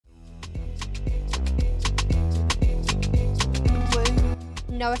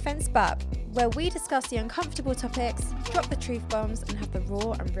No Offence But, where we discuss the uncomfortable topics, drop the truth bombs, and have the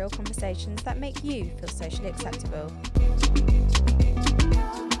raw and real conversations that make you feel socially acceptable.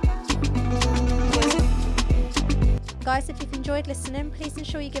 Guys, if you've enjoyed listening, please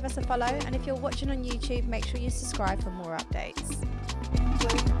ensure you give us a follow, and if you're watching on YouTube, make sure you subscribe for more updates.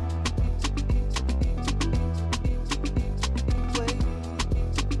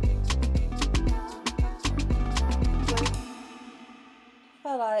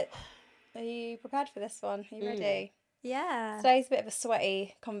 Are you prepared for this one? Are you ready? Yeah. Today's a bit of a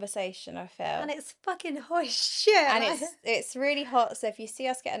sweaty conversation, I feel. And it's fucking hot as shit. And it's really hot, so if you see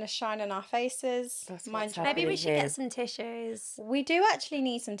us getting a shine on our faces, mind you. Maybe we should get some tissues. We do actually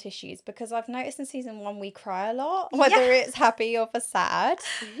need some tissues because I've noticed in season 1 we cry a lot, whether it's happy or for sad.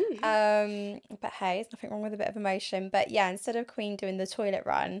 But hey, there's nothing wrong with a bit of emotion. But yeah, instead of Queen doing the toilet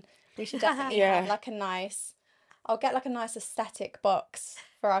run, we should definitely have like a nice... I'll get like a nice aesthetic box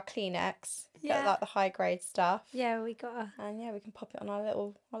for our Kleenex. Get like the high grade stuff. Yeah, we gotta. And yeah, we can pop it on our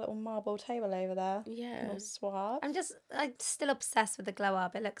little marble table over there. Yeah. All suave. I'm still obsessed with the glow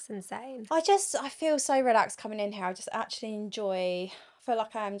up. It looks insane. I feel so relaxed coming in here. I just actually enjoy. I feel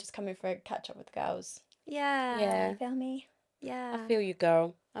like I'm just coming for a catch up with the girls. Yeah. Yeah. You feel me? Yeah. I feel you,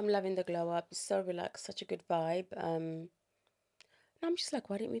 girl. I'm loving the glow up. It's so relaxed, such a good vibe. And I'm just like,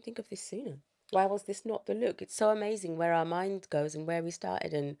 why didn't we think of this sooner? Why was this not the look? It's so amazing where our mind goes and where we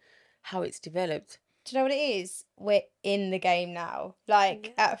started and how it's developed. Do you know what it is? We're in the game now.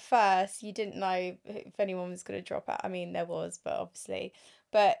 Like, at first, you didn't know if anyone was going to drop out. I mean, there was, but obviously.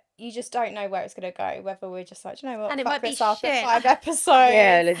 But you just don't know where it's going to go. Whether we're just like, do you know what? And it might be after shit. 5 episodes.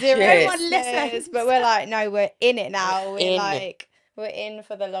 Yeah, legit. Everyone listens. But we're like, no, we're in it now. We're in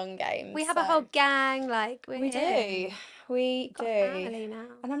for the long game. We have a whole gang. Like, we do. We do. Family now.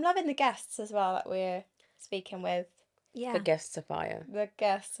 And I'm loving the guests as well that we're speaking with. Yeah. The guests are fire. The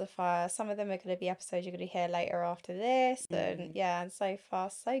guests are fire. Some of them are going to be episodes you're going to hear later after this. And yeah, and so far,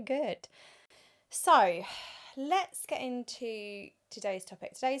 so good. So let's get into today's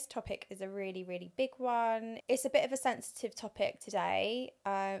topic. Today's topic is a really, really big one. It's a bit of a sensitive topic today.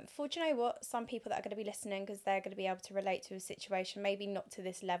 Do you know what? Some people that are going to be listening, because they're going to be able to relate to a situation, maybe not to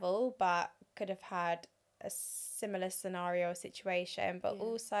this level, but could have had a similar scenario or situation. But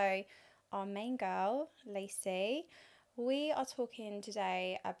also our main girl, Lacey. We are talking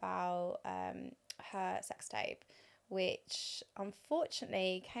today about her sex tape, which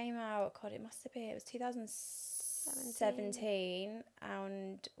unfortunately came out, it was 2017,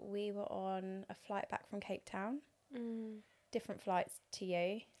 and we were on a flight back from Cape Town. Different flights to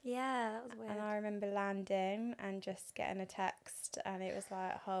you. Yeah, that was weird. And I remember landing and just getting a text, and it was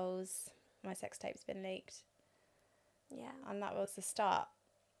like, Holes, my sex tape's been leaked. Yeah. And that was the start.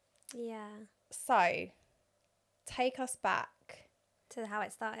 Yeah. So... take us back to how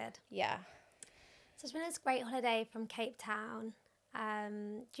it started. Yeah. So it's been this great holiday from Cape Town.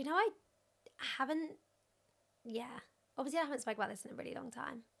 Do you know obviously I haven't spoken about this in a really long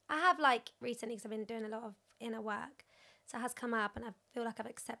time. I have recently, because I've been doing a lot of inner work, so it has come up and I feel like I've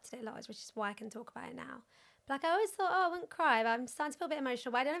accepted it a lot, which is why I can talk about it now. But I always thought, I wouldn't cry, but I'm starting to feel a bit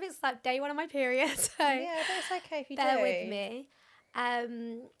emotional. But I don't know if it's day 1 of my period, so yeah, but it's okay if you bear with me.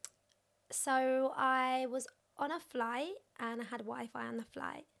 So I was on a flight and I had Wi-Fi on the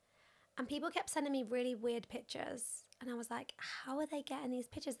flight, and people kept sending me really weird pictures, and I was like, how are they getting these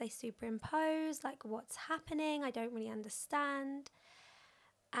pictures? They superimpose, what's happening? I don't really understand.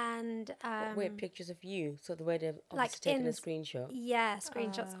 And weird pictures of you, so the way they've obviously taken a screenshot. Yeah,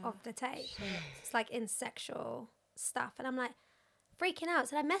 screenshots of the tape. It's in sexual stuff, and I'm like freaking out.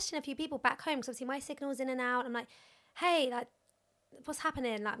 So I'm messaging a few people back home, because obviously my signal's in and out. I'm like, hey, what's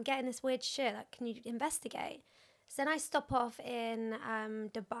happening? I'm getting this weird shit. Can you investigate? So then I stop off in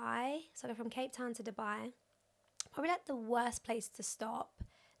Dubai. So I go from Cape Town to Dubai. Probably the worst place to stop.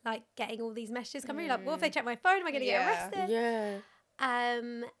 Getting all these messages coming. What if they check my phone? Am I going to get arrested? Yeah.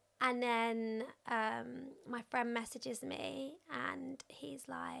 And then my friend messages me, and he's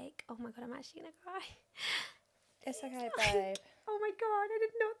like, oh my God, I'm actually going to cry. It's okay, babe. Oh my God, I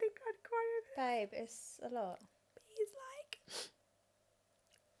did not think I'd cry over this. Babe, it's a lot. He's like,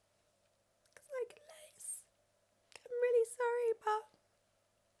 Lace, I'm really sorry, but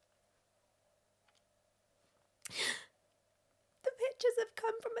the pictures have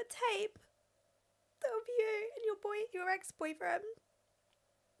come from a tape of you and your ex-boyfriend,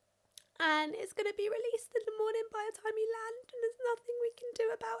 and it's going to be released in the morning by the time you land, and there's nothing we can do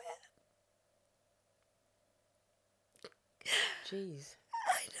about it. Jeez.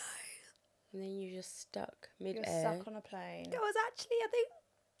 I know. And then you're just stuck mid-air. You're stuck on a plane. It was actually,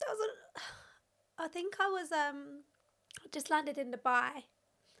 I think I was just landed in Dubai,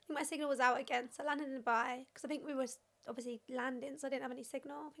 think my signal was out again. So I landed in Dubai because I think we were obviously landing, so I didn't have any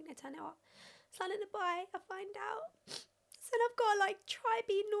signal. I think they turned it off. So I landed in Dubai. I find out. So I've got to like try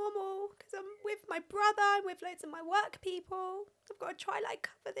be normal because I'm with my brother. I'm with loads of my work people. So I've got to try like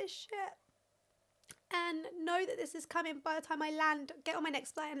cover this shit. And know that this is coming by the time I land, get on my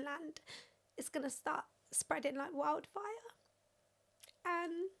next flight and land. It's going to start spreading like wildfire.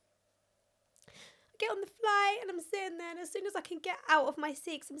 And I get on the flight and I'm sitting there, and as soon as I can get out of my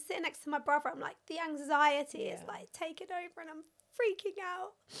seat, 'cause I'm sitting next to my brother, I'm like, the anxiety is like taking over and I'm freaking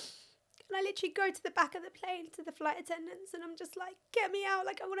out. And I literally go to the back of the plane to the flight attendants and I'm just like, get me out.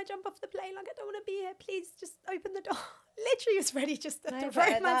 Like, I want to jump off the plane. Like, I don't want to be here. Please just open the door. Literally was ready just to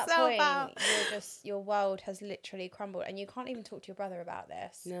throw myself out. Your world has literally crumbled and you can't even talk to your brother about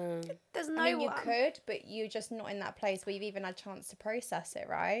this. No. There's no I mean, you could, but you're just not in that place where you've even had a chance to process it,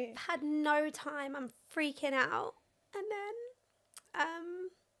 right? I've had no time. I'm freaking out. And then,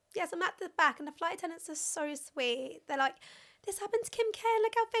 yes, I'm at the back and the flight attendants are so sweet. They're like, this happened to Kim K, and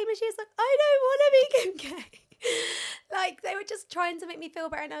look how famous she is. Like, I don't want to be Kim K. Like, they were just trying to make me feel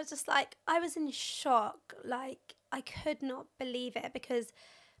better, and I was just like, I was in shock. Like, I could not believe it, because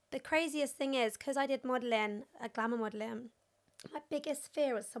the craziest thing is, because I did modelling, glamour modelling, my biggest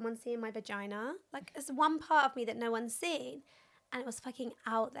fear was someone seeing my vagina. Like, there's one part of me that no one's seen, and it was fucking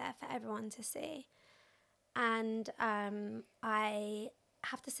out there for everyone to see. And I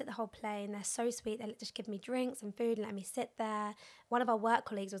have to sit the whole plane. They're so sweet. They just give me drinks and food and let me sit there. One of our work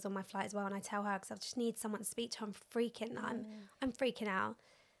colleagues was on my flight as well, and I tell her, because I just need someone to speak to. I'm freaking out.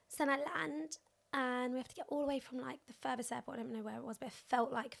 So then I land, and we have to get all the way from like the furthest airport. I don't know where it was, but it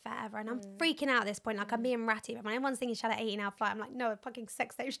felt like forever. And I'm freaking out at this point. Like, I'm being ratty. But everyone's thinking she had an 18-hour flight. I'm like, no, a fucking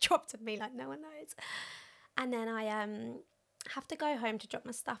sex tape's dropped at me. Like, no one knows. And then I have to go home to drop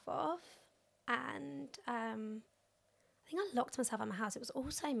my stuff off. And I think I locked myself at my house. It was all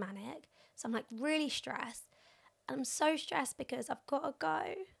so manic. So I'm like really stressed. And I'm so stressed because I've got to go.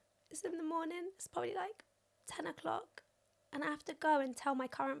 It's in the morning. It's probably like 10 o'clock. And I have to go and tell my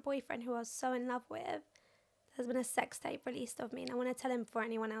current boyfriend, who I was so in love with, there's been a sex tape released of me. And I want to tell him before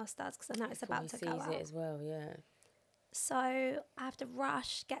anyone else does, because I know it's about to go out. He sees it as well, yeah. So I have to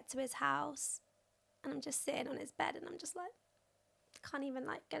rush, get to his house. And I'm just sitting on his bed and I'm just like, can't even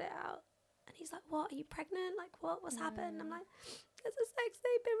like get it out. And he's like, what, are you pregnant? Like, what's happened? I'm like, there's a sex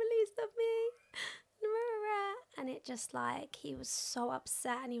tape been released of me. And it just like, he was so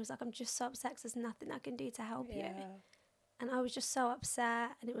upset. And he was like, I'm just so upset because there's nothing I can do to help you. And I was just so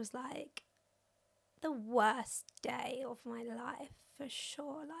upset. And it was like the worst day of my life, for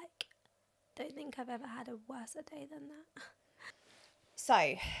sure. Like, don't think I've ever had a worse day than that.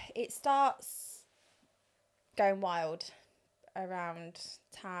 So it starts going wild around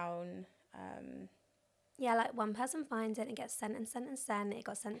town. Yeah, like one person finds it and it gets sent and sent and sent. It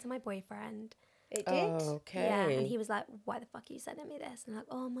got sent to my boyfriend. It did? Oh, okay. Yeah, and he was like, why the fuck are you sending me this? And I'm like,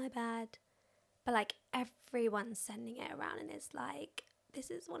 oh, my bad. But like everyone's sending it around, and it's like,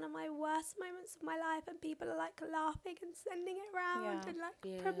 this is one of my worst moments of my life, and people are like laughing and sending it around and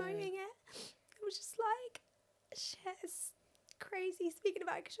like promoting it. It was just like, shit, it's crazy speaking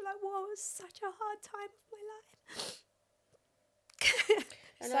about it, because you're like, whoa, it was such a hard time of my life.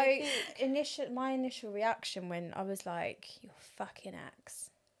 So my initial reaction when I was like, you're fucking ex.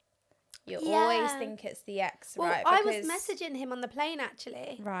 You always think it's the ex, well, right? I was messaging him on the plane,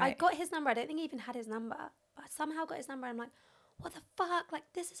 actually. Right. I got his number. I don't think he even had his number. But I somehow got his number. I'm like, what the fuck? Like,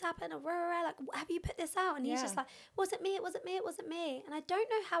 this has happened. Like, have you put this out? And he's just like, was it me? It wasn't me. It wasn't me. And I don't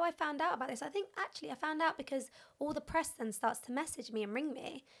know how I found out about this. I think, actually, I found out because all the press then starts to message me and ring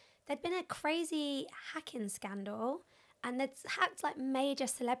me. There'd been a crazy hacking scandal. And they'd hacked like major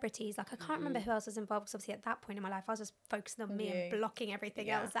celebrities. Like, I can't remember who else was involved, because obviously at that point in my life I was just focusing on me and blocking everything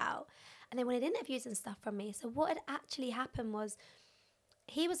else out. And they wanted interviews and stuff from me. So what had actually happened was,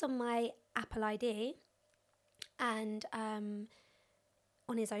 he was on my Apple ID, and on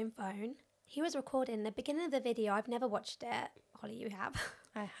his own phone, he was recording the beginning of the video. I've never watched it. Holly, you have.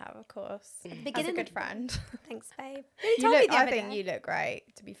 I have, of course. As a good friend. Thanks, babe. I think you look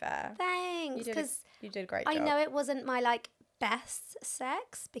great, to be fair. Thanks, because you did a great job. I know it wasn't my like best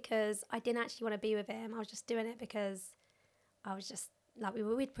sex, because I didn't actually want to be with him. I was just doing it because I was just like,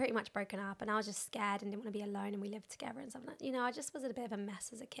 we'd pretty much broken up, and I was just scared and didn't want to be alone, and we lived together and stuff. You know, I just was a bit of a mess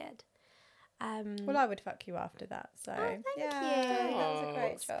as a kid. Well, I would fuck you after that. So thank you. That was a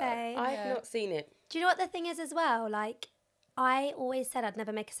great job. I've not seen it. Do you know what the thing is as well? Like, I always said I'd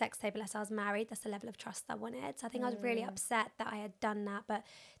never make a sex tape unless I was married. That's the level of trust I wanted. So I think I was really upset that I had done that. But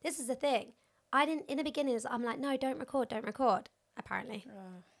this is the thing. I didn't, in the beginning, I'm like, no, don't record, apparently.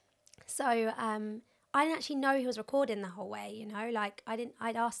 So I didn't actually know he was recording the whole way, you know, like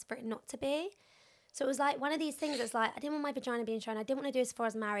I'd asked for it not to be. So it was like one of these things that's like, I didn't want my vagina being shown. I didn't want to do this before I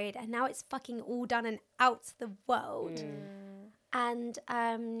was married. And now it's fucking all done and out to the world. And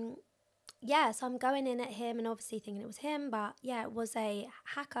yeah, so I'm going in at him and obviously thinking it was him. But yeah, it was a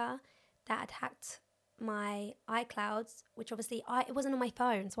hacker that had hacked my iClouds, which obviously it wasn't on my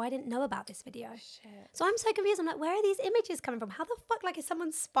phone. So I didn't know about this video. Shit. So I'm so confused. I'm like, where are these images coming from? How the fuck, like, is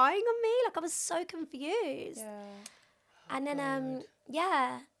someone spying on me? Like, I was so confused. Yeah. And then,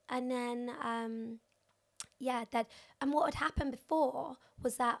 and what had happened before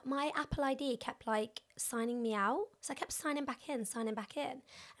was that my Apple ID kept like signing me out. So I kept signing back in. And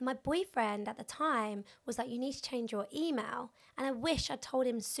my boyfriend at the time was like, you need to change your email. And I wish I'd told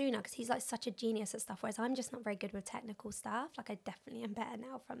him sooner because he's like such a genius at stuff, whereas I'm just not very good with technical stuff. Like I definitely am better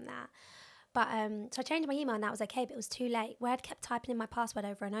now from that. But so I changed my email and that was okay, but it was too late. Where I'd kept typing in my password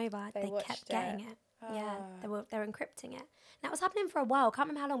over and over, they kept getting it. Yeah, they were encrypting it. And that was happening for a while. Can't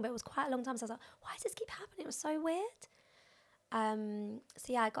remember how long, but it was quite a long time. So I was like, why does this keep happening? It was so weird.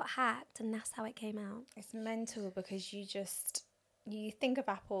 So yeah, I got hacked and that's how it came out. It's mental because you think of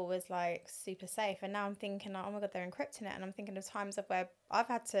Apple as like super safe, and now I'm thinking like, oh my god, they're encrypting it, and I'm thinking of times of where I've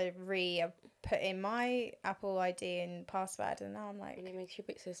had to put in my Apple ID and password, and now I'm like, And it makes you a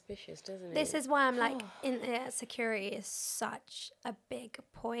bit suspicious, doesn't it? This is why I'm like, internet security is such a big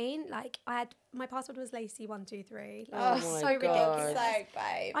point. Like my password was Lacey 123. Like, Oh so my ridiculous. God. so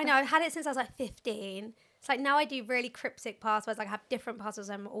babe. I know, I've had it since I was like 15. It's like now I do really cryptic passwords. Like I have different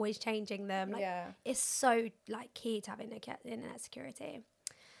passwords. I'm always changing them. Like it's so like key to having internet security.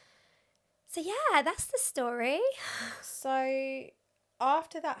 So yeah, that's the story. So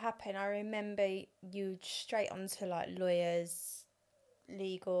after that happened, I remember you straight onto like lawyers,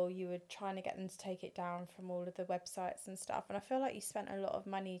 legal. You were trying to get them to take it down from all of the websites and stuff. And I feel like you spent a lot of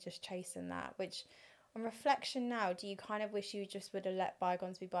money just chasing that, which on reflection now, do you kind of wish you just would have let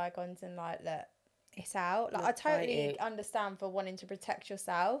bygones be bygones and like let it's out? Like I totally understand for wanting to protect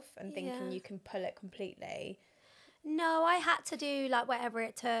yourself and thinking you can pull it completely. No, I had to do like whatever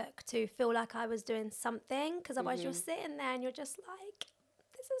it took to feel like I was doing something, because otherwise you're sitting there and you're just like,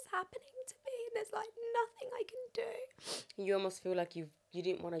 this is happening to me and there's like nothing I can do. You almost feel like you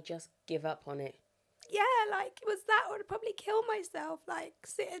didn't want to just give up on it. Yeah, like it was that, or I'd probably kill myself, like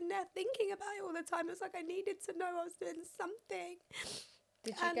sitting there thinking about it all the time. It was like I needed to know I was doing something.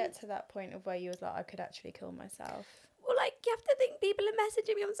 Did you get to that point of where you was like, I could actually kill myself? Well, like, you have to think people are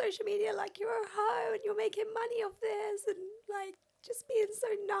messaging me on social media like, you're a hoe and you're making money off this, and like just being so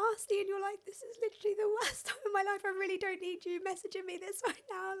nasty, and you're like, this is literally the worst time of my life. I really don't need you messaging me this right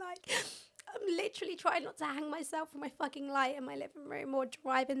now. Like, I'm literally trying not to hang myself from my fucking light in my living room or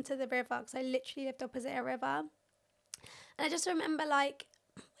drive into the river, because I literally lived opposite a river. And I just remember, like,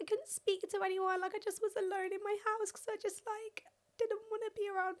 I couldn't speak to anyone. Like, I just was alone in my house because I just, like, didn't want to be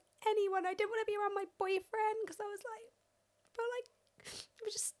around anyone. I didn't want to be around my boyfriend because I was like, felt like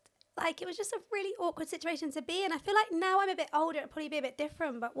it was just a really awkward situation to be in. I feel like now I'm a bit older, it'd probably be a bit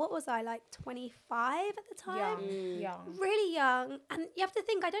different, but what was I, like 25 at the time? Young. Really young. And you have to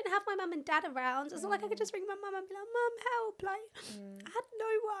think, I don't have my mum and dad around, so it's not like I could just ring my mum and be like, Mum, help. Like, I had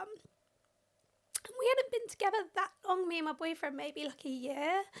no one. And we hadn't been together that long, me and my boyfriend, maybe like a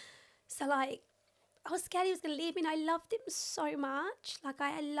year. So like, I was scared he was going to leave me, and I loved him so much. Like,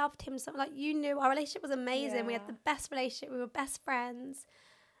 I loved him so, like, you knew our relationship was amazing. Yeah. We had the best relationship. We were best friends.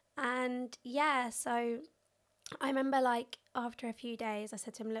 And yeah, so I remember, like, after a few days, I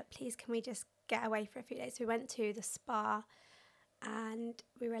said to him, look, please, can we just get away for a few days? So we went to the spa and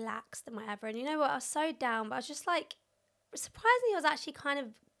we relaxed and whatever. And you know what? I was so down, but I was just like, surprisingly, I was actually kind of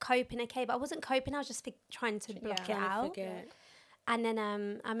coping okay, but I wasn't coping. I was just trying to block it out. And then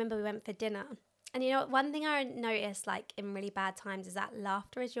I remember we went for dinner. And you know, one thing I noticed, like, in really bad times is that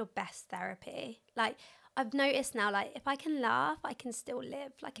laughter is your best therapy. Like, I've noticed now, like, if I can laugh, I can still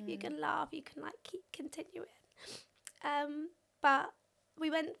live. Like, if you can laugh, you can, like, keep continuing. But we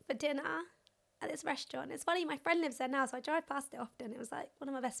went for dinner at this restaurant. It's funny, my friend lives there now, so I drive past it often. It was, like, one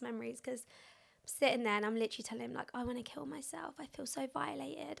of my best memories, because I'm sitting there and I'm literally telling him, like, I want to kill myself. I feel so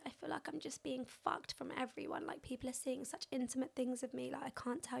violated. I feel like I'm just being fucked from everyone. Like, people are seeing such intimate things of me. Like, I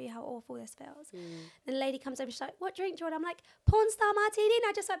can't tell you how awful this feels. Then the lady comes over, she's like, what drink do you want? I'm like, porn star martini. And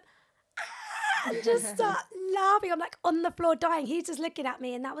I just went, and just start laughing. I'm like on the floor dying. He's just looking at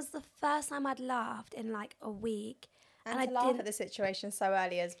me. And that was the first time I'd laughed in like a week. And to laugh at the situation so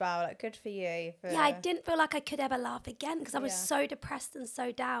early as well. Like, good for you. Yeah, I didn't feel like I could ever laugh again because I was so depressed and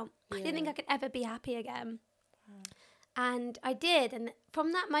so down. I didn't think I could ever be happy again. And I did. And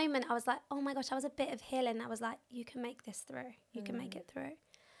from that moment, I was like, oh my gosh, I was a bit of healing. I was like, you can make this through. You can make it through.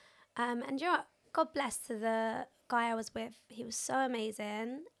 And you know what? God bless to the guy I was with. He was so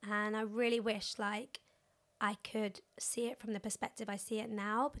amazing, and I really wish like I could see it from the perspective I see it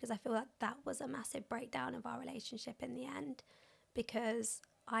now, because I feel like that was a massive breakdown of our relationship in the end, because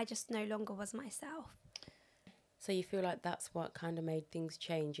I just no longer was myself. So you feel like that's what kind of made things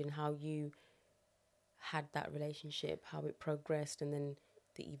change in how you had that relationship, how it progressed, and then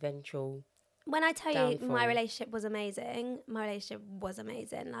the eventual When I tell you my downfall. relationship was amazing, my relationship was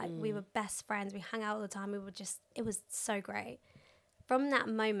amazing. Like we were best friends. We hung out all the time. It was so great. From that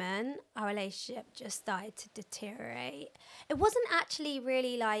moment, our relationship just started to deteriorate. It wasn't actually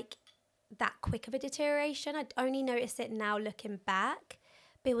really like that quick of a deterioration. I'd only noticed it now looking back.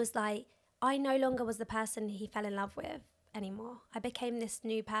 But it was like I no longer was the person he fell in love with anymore. I became this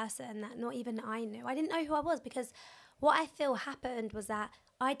new person that not even I knew. I didn't know who I was, because what I feel happened was that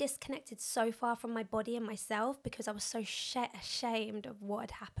I disconnected so far from my body and myself, because I was so ashamed of what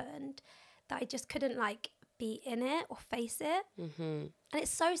had happened, that I just couldn't like be in it or face it. And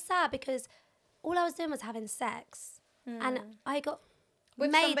it's so sad, because all I was doing was having sex, and I got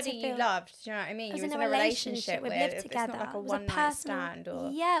with made somebody to feel you loved. Do you know what I mean? I was You was in in a relationship We've with. lived It's together. not like a It was one night personal, stand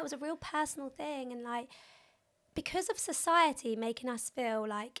or. yeah, it was a real personal thing, and like because of society making us feel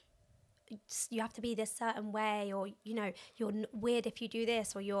like you have to be this certain way, or you know you're weird if you do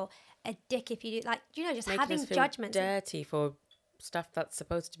this, or you're a dick if you do, like, you know, just making having us feel judgments. dirty for stuff that's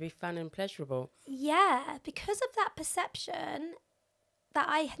supposed to be fun and pleasurable. Yeah, because of that perception that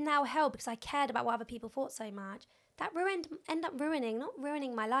I now held, because I cared about what other people thought so much, that ended up not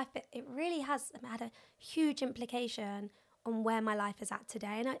ruining my life, but it really has had a huge implication on where my life is at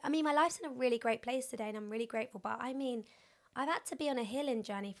today. And I mean, my life's in a really great place today, and I'm really grateful. But I mean, I've had to be on a healing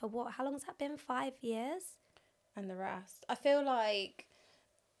journey for what? How long has that been? 5 years? And the rest. I feel like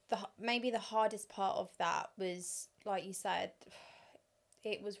maybe the hardest part of that was, like you said,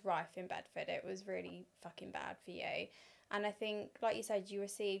 it was rife in Bedford. It was really fucking bad for you. And I think, like you said, you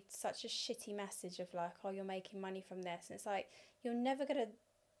received such a shitty message of like, oh, you're making money from this. And it's like, you're never going to...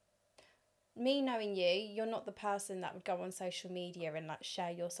 Me knowing you, you're not the person that would go on social media and like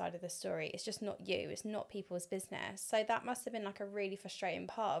share your side of the story. It's just not you. It's not people's business. So that must have been like a really frustrating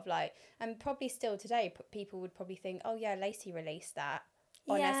part of like, and probably still today, people would probably think, oh yeah, Lacey released that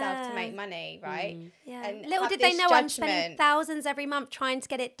on herself to make money, right? Yeah. And little have did they this know I'm spending judgment. thousands every month trying to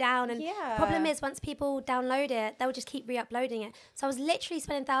get it down. And Yeah. the problem is, once people download it, they'll just keep re-uploading it. So I was literally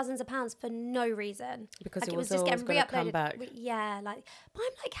spending thousands of pounds for no reason. Because like, it was just always going to come back. Yeah, like, but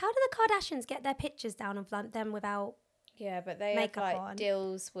I'm like, how do the Kardashians get their pictures down of them without... Yeah, but they have makeup like on?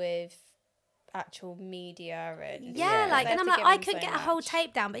 deals with actual media and Yeah, like, they and have I'm to like, give I them couldn't so get a whole much.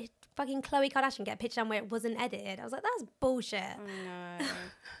 tape down, but fucking Khloe Kardashian get a picture down where it wasn't edited. I was like, that's bullshit. No.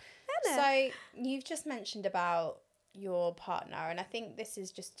 So you've just mentioned about your partner, and I think this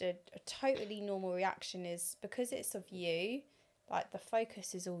is just a totally normal reaction, is because it's of you, like the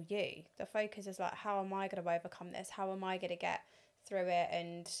focus is all you. The focus is like, how am I going to overcome this? How am I going to get through it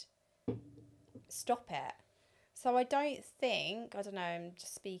and stop it? So I don't know, I'm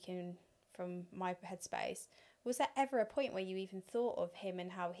just speaking from my headspace. Was there ever a point where you even thought of him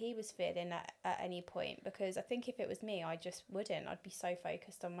and how he was feeling at any point? Because I think if it was me, I just wouldn't. I'd be so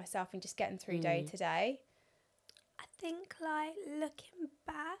focused on myself and just getting through day to day. I think, like, looking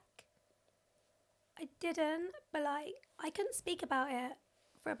back, I didn't, but, like, I couldn't speak about it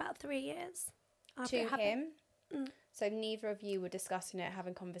for about 3 years. after it To happened. him? So neither of you were discussing it,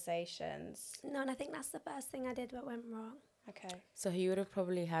 having conversations? No, and I think that's the first thing I did that went wrong. Okay. So he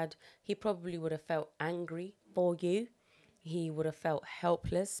probably would have felt angry for you. He would have felt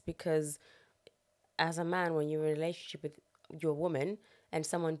helpless, because as a man, when you're in a relationship with your woman and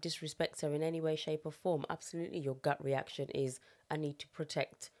someone disrespects her in any way, shape or form, absolutely your gut reaction is, I need to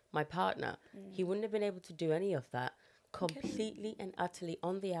protect my partner. He wouldn't have been able to do any of that. Completely and utterly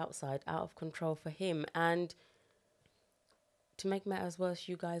on the outside, out of control for him. And to make matters worse,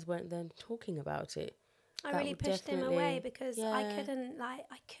 you guys weren't then talking about it. I really pushed him away because I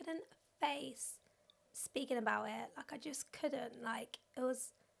couldn't face speaking about it. Like, I just couldn't. Like, it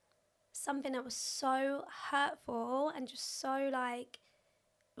was something that was so hurtful and just so, like,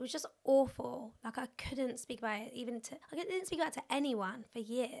 it was just awful. Like, I couldn't speak about it I didn't speak about it to anyone for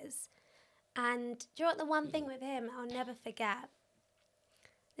years. And do you know what, the one thing with him I'll never forget?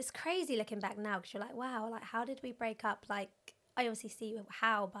 It's crazy looking back now, because you're like, wow, like, how did we break up? Like, I obviously see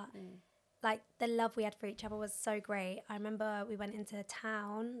how, but like, the love we had for each other was so great. I remember we went into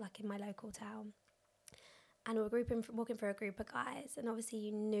town, like in my local town, and we were walking through a group of guys, and obviously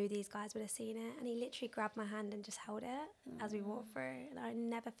you knew these guys would have seen it, and he literally grabbed my hand and just held it as we walked through, and I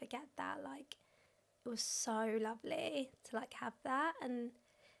never forget that. Like, it was so lovely to, like, have that. And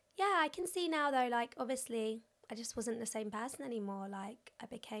yeah, I can see now though, like, obviously I just wasn't the same person anymore. Like, I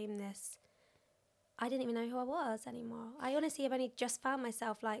became this, I didn't even know who I was anymore. I honestly have only just found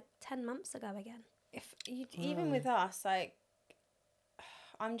myself like 10 months ago again. If you, even with us, like,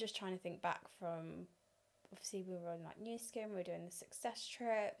 I'm just trying to think back from, obviously we were on like New Skin, we were doing the success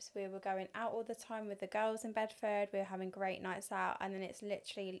trips, we were going out all the time with the girls in Bedford, we were having great nights out, and then it's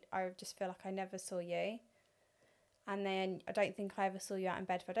literally, I just feel like I never saw you. And then I don't think I ever saw you out in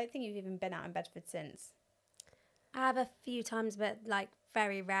Bedford. I don't think you've even been out in Bedford since. I have a few times, but like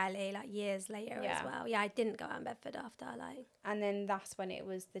very rarely, like years later as well. Yeah, I didn't go out in Bedford after, like. And then that's when it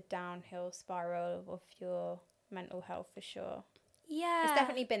was the downhill spiral of your mental health for sure. Yeah. It's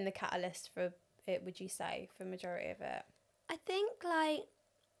definitely been the catalyst for it, would you say, for majority of it? I think like,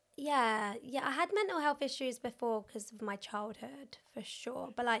 yeah, I had mental health issues before because of my childhood for sure.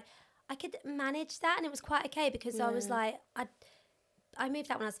 But like, I could manage that and it was quite okay because I was like, I moved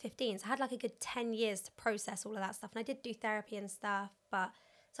out when I was 15, so I had like a good 10 years to process all of that stuff. And I did do therapy and stuff, but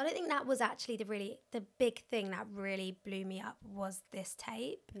so I don't think that was actually the big thing that really blew me up was this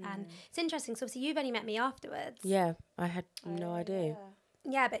tape. And it's interesting, so obviously you've only met me afterwards. Yeah, I had no idea.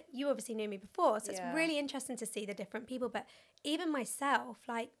 Yeah, but you obviously knew me before, so it's really interesting to see the different people. But even myself,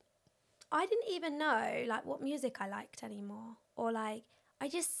 like, I didn't even know like what music I liked anymore, or like I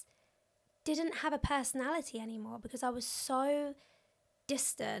just didn't have a personality anymore because I was so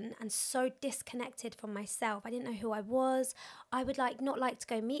distant and so disconnected from myself. I didn't know who I was. I would like not like to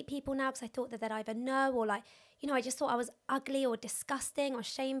go meet people now because I thought that they'd either know or like, you know, I just thought I was ugly or disgusting or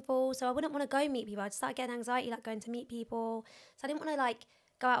shameful. So I wouldn't want to go meet people. I'd start getting anxiety like going to meet people. So I didn't want to like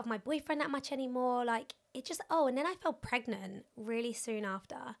go out with my boyfriend that much anymore. Like it just, and then I fell pregnant really soon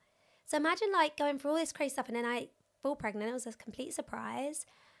after. So imagine like going through all this crazy stuff and then I fall pregnant. It was a complete surprise.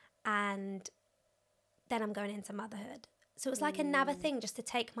 And then I'm going into motherhood. So it was like another thing just to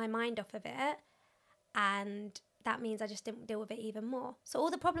take my mind off of it. And that means I just didn't deal with it even more. So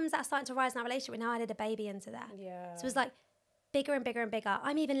all the problems that are starting to rise in our relationship, we now added a baby into that. Yeah. So it was like bigger and bigger and bigger.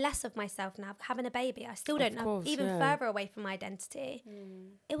 I'm even less of myself now, having a baby. I still don't know, even further away from my identity.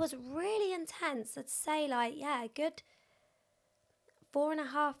 It was really intense. I'd say like, a good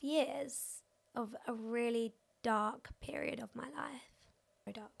 4.5 years of a really dark period of my life.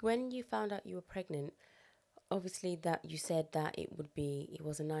 Very dark. When you found out you were pregnant, obviously that you said that it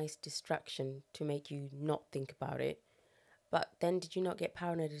was a nice distraction to make you not think about it. But then did you not get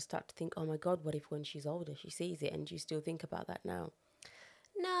paranoid and start to think, oh my God, what if when she's older she sees it? And do you still think about that now?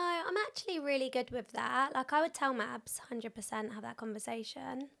 No, I'm actually really good with that. Like I would tell Mabs 100% have that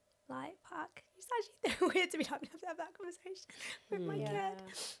conversation. Like, fuck, it's actually weird to be like, have that conversation with my kid.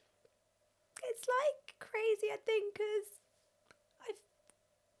 It's like crazy, I think, because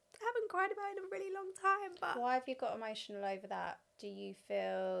I haven't cried about it in a really long time. But why have you got emotional over that? Do you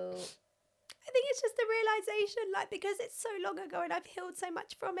feel... I think it's just the realisation, like, because it's so long ago and I've healed so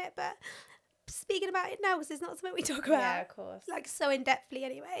much from it, but speaking about it now, because it's not something we talk about. Yeah, of course. Like, so in-depthly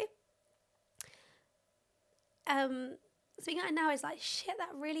anyway. Speaking about it now is like, shit, that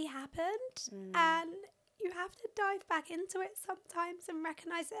really happened. And you have to dive back into it sometimes and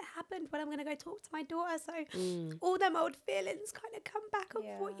recognise it happened when I'm going to go talk to my daughter. So all them old feelings kind of come back of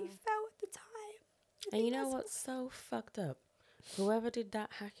what you felt at the time. And you know what's so fucked up? Whoever did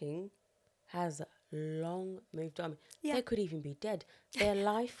that hacking has long moved on. Yeah. They could even be dead. Their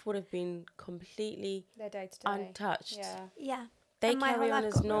life would have been completely untouched. Yeah. They carry on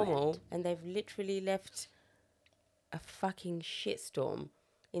as normal and they've literally left a fucking shitstorm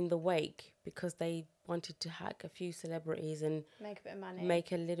in the wake because they wanted to hack a few celebrities and make a bit of money.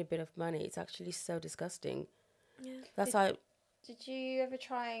 Make a little bit of money. It's actually so disgusting. Yeah. That's how... Did you ever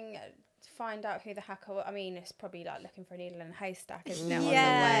try and find out who the hacker was? I mean, it's probably like looking for a needle in a haystack, isn't it? On the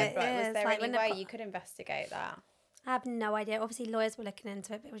web, but was there any way you could investigate that? I have no idea. Obviously, lawyers were looking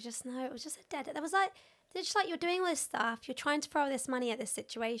into it, but it was just a dead. There was like, it's just like you're doing all this stuff, you're trying to throw this money at this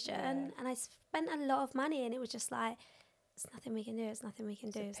situation, and I spent a lot of money, and it was just like, it's nothing we can do. It's nothing we can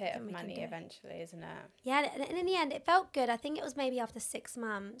do. It's a pit of money eventually, isn't it? Yeah, and in the end, it felt good. I think it was maybe after 6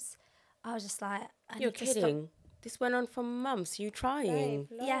 months, I was just like, you're kidding. This went on for months. You trying?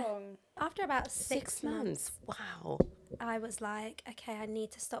 Yeah. After about 6 months. Wow. I was like, okay, I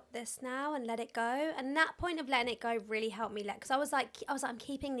need to stop this now and let it go. And that point of letting it go really helped me because I was like, I'm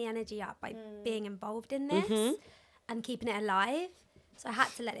keeping the energy up by being involved in this and keeping it alive. So I had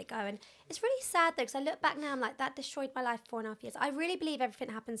to let it go. And it's really sad though, because I look back now, I'm like, that destroyed my life 4.5 years. I really believe everything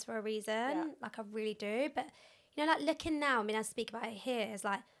happens for a reason. Yeah. Like I really do. But, you know, like looking now, I mean, I speak about it here, is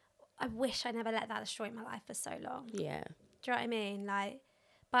like, I wish I never let that destroy my life for so long. Yeah. Do you know what I mean? Like,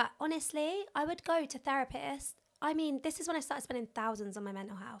 but honestly, I would go to therapists I mean, this is when I started spending thousands on my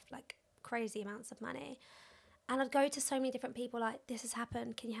mental health, like crazy amounts of money. And I'd go to so many different people like, this has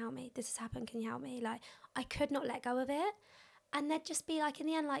happened, can you help me? This has happened, can you help me? Like, I could not let go of it. And they'd just be like, in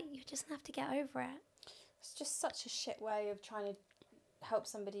the end, like, you just have to get over it. It's just such a shit way of trying to help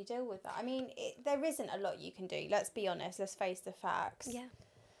somebody deal with that. I mean, there isn't a lot you can do. Let's be honest. Let's face the facts. Yeah.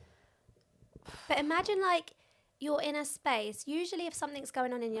 But imagine, like, you're in a space. Usually if something's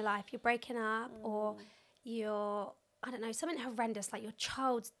going on in your life, you're breaking up or you're, I don't know, something horrendous, like your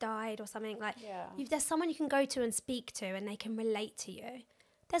child's died or something. Like, there's someone you can go to and speak to and they can relate to you.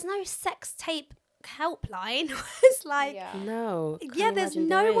 There's no sex tape helpline. It's like, no. There's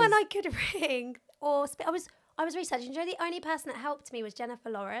no one I could ring or I was researching. You know, the only person that helped me was Jennifer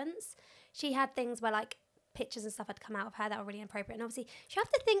Lawrence. She had things where like pictures and stuff had come out of her that were really inappropriate. And obviously, you have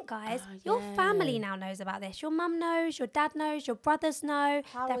to think, guys, your family now knows about this. Your mum knows, your dad knows, your brothers know.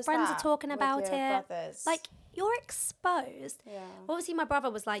 Their friends are talking about it. Brothers? Like, you're exposed. Yeah. Obviously, my brother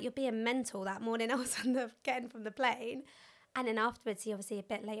was like, you're being mental that morning. I was getting from the plane. And then afterwards, he obviously a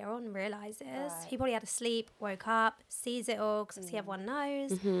bit later on realises. Right. He probably had a sleep, woke up, sees it all, because obviously everyone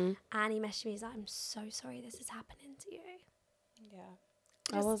knows. Mm-hmm. And he messaged me, he's like, I'm so sorry this is happening to you. Yeah.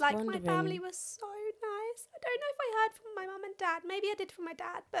 Just I was like, wondering. My family was so nice. I don't know if I heard from my mum and dad. Maybe I did from my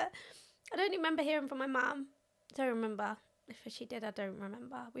dad, but I don't remember hearing from my mum. Don't remember. If she did, I don't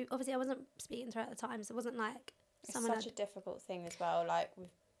remember. Obviously, I wasn't speaking to her at the time, so it wasn't like someone. It's such a difficult thing as well, like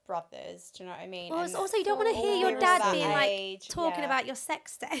with brothers. Do you know what I mean? Well, also, you don't want to hear your dad being like talking about your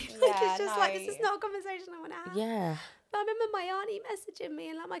sex tape. Like, it's just like, this is not a conversation I want to have. Yeah. But I remember my auntie messaging me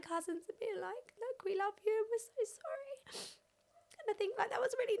and like my cousins and being like, look, we love you and we're so sorry. And I think like that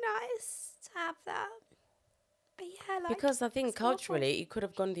was really nice to have that. But yeah, like, because I think culturally it could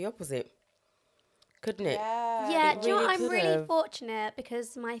have gone the opposite, couldn't it? Yeah, do you know what? I'm really fortunate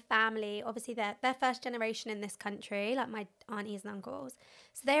because my family, obviously they're first generation in this country, like my aunties and uncles.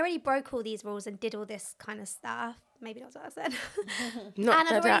 So they already broke all these rules and did all this kind of stuff. Maybe that's what I said. Not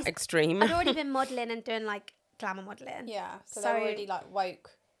to that extreme. I'd already been modelling and doing like glamour modelling. Yeah, so they're already like woke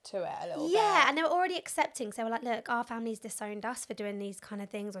to it a little bit. Yeah, and they were already accepting. So they were like, look, our family's disowned us for doing these kind of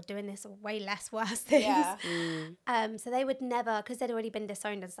things or doing this or way less worse things. Yeah. So they would never, because they'd already been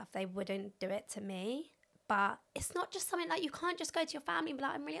disowned and stuff, they wouldn't do it to me. But it's not just something like, you can't just go to your family and be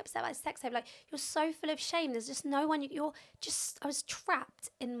like, I'm really upset about sex tape. Like, you're so full of shame. There's just no one, I was trapped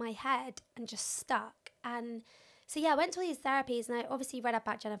in my head and just stuck. And so, yeah, I went to all these therapies and I obviously read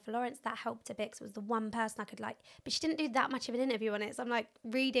about Jennifer Lawrence. That helped a bit because it was the one person I could like, but she didn't do that much of an interview on it. So I'm like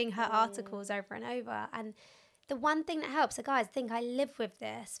reading her articles over and over. And the one thing that helps, so guys, I think I lived with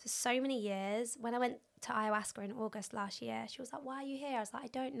this for so many years. When I went to ayahuasca in August last year, she was like, why are you here? I was like, I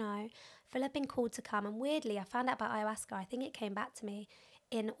don't know. I feel I've been called to come. And weirdly, I found out about ayahuasca. I think it came back to me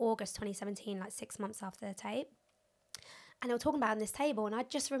in August 2017, like 6 months after the tape. And they were talking about it on this table, and I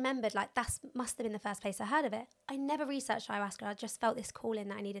just remembered, like, that must have been the first place I heard of it. I never researched ayahuasca. I just felt this calling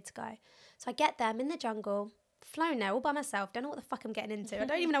that I needed to go. So I get there, I'm in the jungle, flown there all by myself, don't know what the fuck I'm getting into. I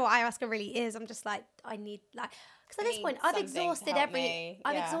don't even know what ayahuasca really is. I'm just like, I need, like, because at this point, I've exhausted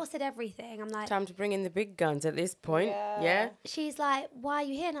everything. I'm like, time to bring in the big guns at this point. Yeah. She's like, why are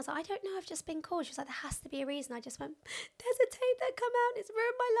you here? And I was like, I don't know, I've just been called. She was like, there has to be a reason. I just went, there's a tape that come out, it's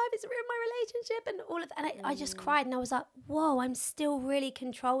ruined my life, it's ruined my relationship, and all of that. And I just cried, and I was like, whoa, I'm still really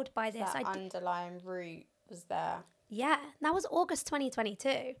controlled by this. That underlying root was there. Yeah, that was August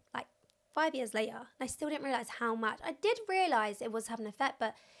 2022, like 5 years later. And I still didn't realise how much. I did realise it was having an effect,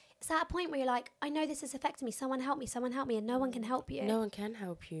 but it's at a point where you're like, I know this is affecting me. Someone help me, and no one can help you. No one can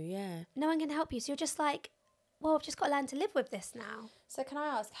help you, yeah. No one can help you. So you're just like, well, I've just got to learn to live with this now. So can I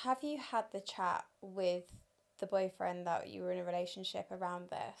ask, have you had the chat with the boyfriend that you were in a relationship around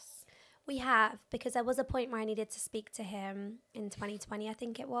this? We have, because there was a point where I needed to speak to him in 2020, I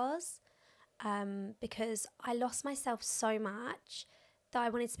think it was, because I lost myself so much that I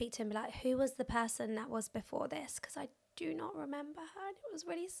wanted to speak to him, be like, who was the person that was before this? Because I do not remember her, and it was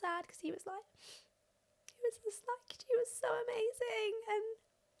really sad because he was like, she was so amazing, and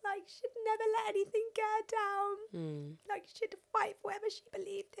like she'd never let anything get her down. Like she'd fight for whatever she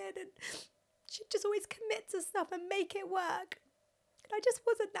believed in, and she'd just always commit to stuff and make it work. And I just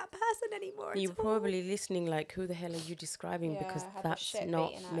wasn't that person anymore. You're probably listening like, who the hell are you describing? Because that's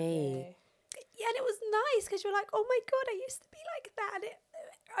not me. Yeah, and it was nice because you're like, oh my God, I used to be like that. And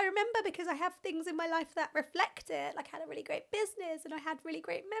I remember because I have things in my life that reflect it. Like I had a really great business and I had really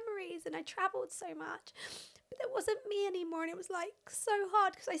great memories and I travelled so much. But it wasn't me anymore, and it was like so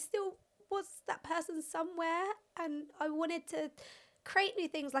hard because I still was that person somewhere, and I wanted to create new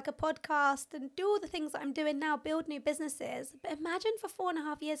things like a podcast and do all the things that I'm doing now, build new businesses. But imagine for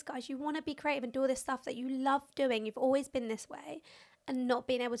 4.5 years, guys, you want to be creative and do all this stuff that you love doing. You've always been this way, and not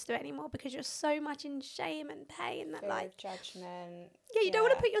being able to do it anymore because you're so much in shame and pain that Fear like of judgment. yeah, you don't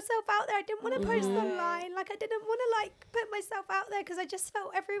want to put yourself out there. I didn't want to post online. Like I didn't want to like put myself out there because I just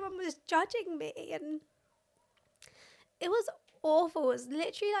felt everyone was judging me, and it was awful. It was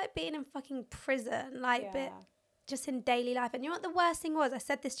literally like being in fucking prison, like but just in daily life. And you know what the worst thing was? I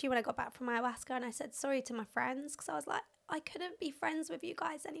said this to you when I got back from ayahuasca, and I said sorry to my friends because I was like, I couldn't be friends with you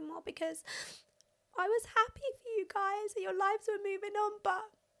guys anymore because I was happy for you guys and your lives were moving on,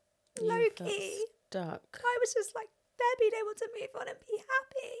 but low-key, stuck. I was just like, they're being able to move on and be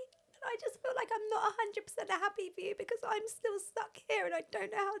happy. And I just feel like I'm not 100% happy for you because I'm still stuck here and I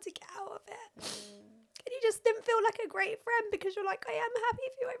don't know how to get out of it. And you just didn't feel like a great friend because you're like, I am happy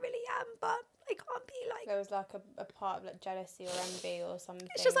for you, I really am, but I can't be like... There was like a part of like jealousy or envy or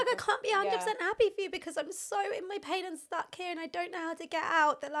something. It's just like I can't be 100% happy for you because I'm so in my pain and stuck here and I don't know how to get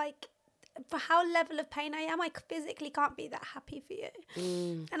out, that like... for how level of pain I am, I physically can't be that happy for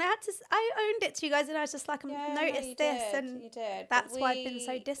you. And I owned it to you guys, and I was just like, noticed this, and you did. that's why I've been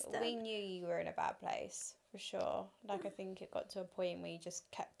so distant. We knew you were in a bad place, for sure. Like, I think it got to a point where you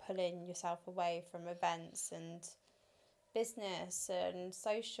just kept pulling yourself away from events and business and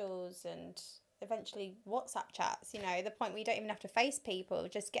socials and eventually WhatsApp chats, you know, the point where you don't even have to face people,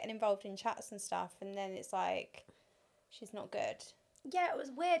 just getting involved in chats and stuff, and then it's like, she's not good. Yeah, it was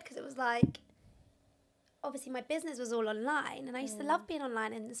weird because it was like, obviously my business was all online and I used to love being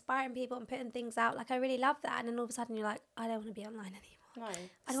online and inspiring people and putting things out. Like I really love that. And then all of a sudden you're like, I don't want to be online anymore. No.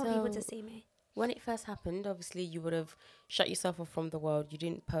 I don't want people to see me. When it first happened, obviously you would have shut yourself off from the world. You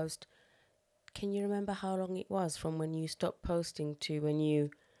didn't post. Can you remember how long it was from when you stopped posting to when you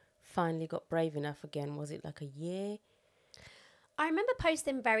finally got brave enough again? Was it like a year? I remember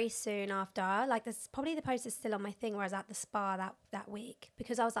posting very soon after, like this probably the post is still on my thing where I was at the spa that week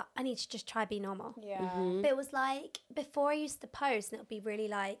because I was like, I need to just try be normal. Yeah. But it was like before I used to post and it would be really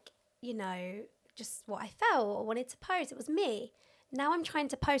like, you know, just what I felt or wanted to post. It was me. Now I'm trying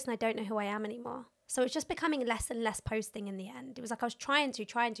to post and I don't know who I am anymore. So it's just becoming less and less posting in the end. It was like I was trying to,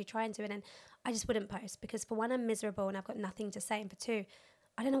 and then I just wouldn't post because for one, I'm miserable and I've got nothing to say. And for two,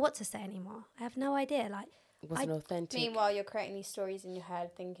 I don't know what to say anymore. I have no idea. Like, it wasn't authentic. Meanwhile, you're creating these stories in your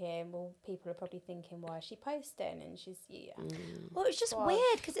head thinking, well, people are probably thinking, why is she posting? And she's, Well, it's just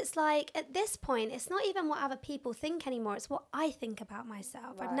weird because it's like, at this point, it's not even what other people think anymore. It's what I think about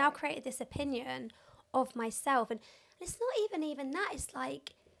myself. Right. I've now created this opinion of myself. And it's not even that. It's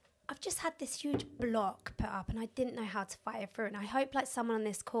like, I've just had this huge block put up and I didn't know how to fight it through. And I hope like someone on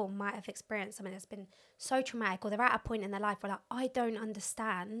this call might have experienced something that's been so traumatic or they're at a point in their life where like, I don't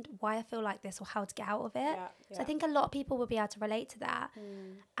understand why I feel like this or how to get out of it. So I think a lot of people will be able to relate to that.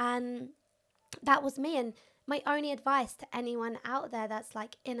 And that was me. And my only advice to anyone out there that's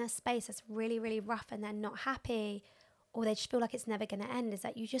like in a space that's really, really rough and they're not happy or they just feel like it's never going to end is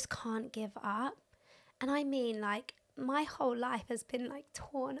that you just can't give up. And I mean like, my whole life has been like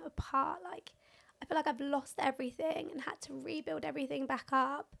torn apart. Like I feel like I've lost everything and had to rebuild everything back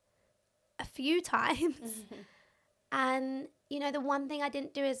up a few times. And you know, the one thing I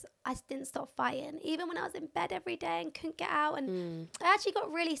didn't do is I didn't stop fighting even when I was in bed every day and couldn't get out. And I actually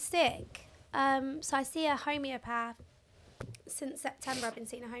got really sick. So I see a homeopath since September. I've been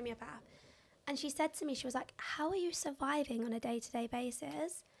seeing a homeopath and she said to me, she was like, how are you surviving on a day-to-day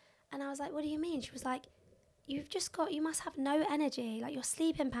basis? And I was like, what do you mean? She was like, you must have no energy, like your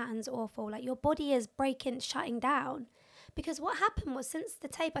sleeping pattern's awful, like your body is shutting down. Because what happened was since the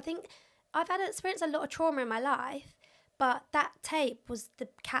tape, I think I've experienced a lot of trauma in my life, but that tape was the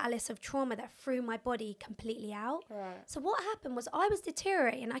catalyst of trauma that threw my body completely out. Right. So what happened was I was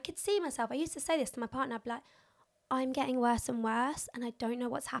deteriorating. I could see myself. I used to say this to my partner, I'd be like, I'm getting worse and worse and I don't know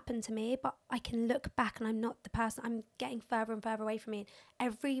what's happened to me, but I can look back and I'm not the person. I'm getting further and further away from me.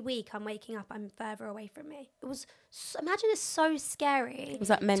 Every week I'm waking up, I'm further away from me. It was, imagine it's so scary. Was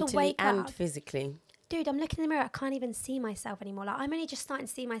that mentally and up. physically? Dude, I'm looking in the mirror. I can't even see myself anymore. Like I'm only just starting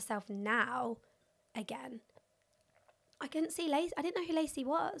to see myself now again. I couldn't see Lacey. I didn't know who Lacey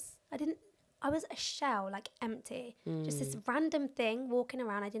was. I was a shell, like empty. Just this random thing walking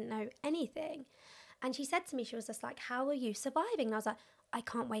around. I didn't know anything. And she said to me, she was just like, how are you surviving? And I was like, I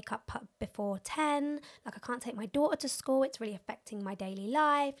can't wake up before 10. Like, I can't take my daughter to school. It's really affecting my daily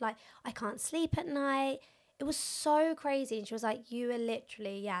life. Like, I can't sleep at night. it was so crazy. And she was like, you are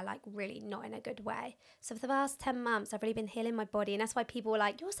literally, like really not in a good way. So for the last 10 months, I've really been healing my body. And that's why people were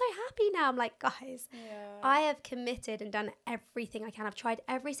like, you're so happy now. I'm like, guys, I have committed and done everything I can. I've tried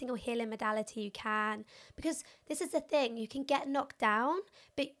every single healing modality you can, because this is the thing. You can get knocked down,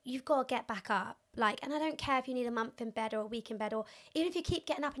 but you've got to get back up. Like, and I don't care if you need a month in bed or a week in bed, or even if you keep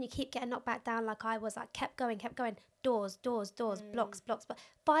getting up and you keep getting knocked back down like I was, like kept going, doors, blocks. But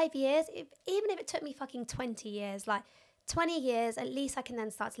 5 years, even if it took me fucking 20 years, like 20 years, at least I can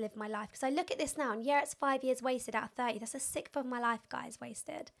then start to live my life. Because I look at this now, and it's 5 years wasted out of 30. That's a sixth of my life, guys,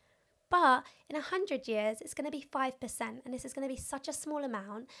 wasted. But in 100 years, it's going to be 5%. And this is going to be such a small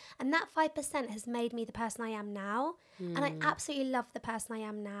amount. And that 5% has made me the person I am now. And I absolutely love the person I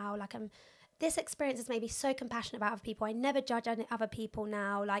am now. Like, this experience has made me so compassionate about other people. I never judge other people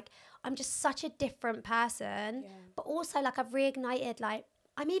now. Like, I'm just such a different person. But also, like, I've reignited, like,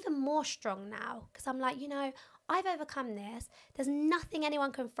 I'm even more strong now. Because I'm like, I've overcome this. There's nothing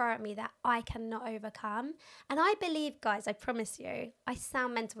anyone can throw at me that I cannot overcome. And I believe, guys, I promise you, I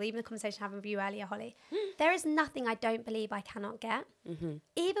sound mental, even the conversation I had with you earlier, Holly. There is nothing I don't believe I cannot get.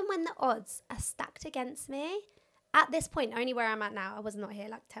 Even when the odds are stacked against me. At this point, only where I'm at now, I was not here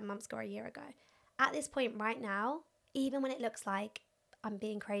like 10 months ago or a year ago. At this point right now, even when it looks like I'm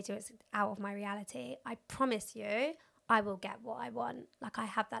being crazy, it's out of my reality, I promise you, I will get what I want. Like, I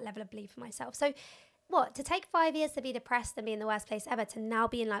have that level of belief in myself. So to take 5 years to be depressed and be in the worst place ever, to now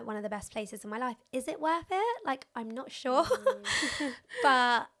be in like one of the best places in my life, is it worth it? Like, I'm not sure.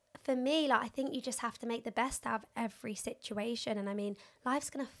 But for me, like, I think you just have to make the best out of every situation. And I mean, life's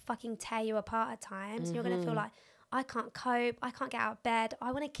going to fucking tear you apart at times. You're going to feel like, I can't cope. I can't get out of bed.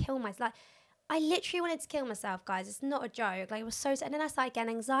 I want to kill myself. Like, I literally wanted to kill myself, guys. It's not a joke. Like, it was so... And then I started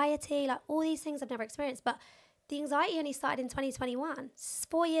getting anxiety, like all these things I've never experienced. But the anxiety only started in 2021. It's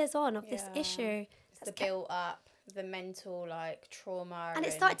 4 years on of this issue. It's the build up, the mental, like, trauma. And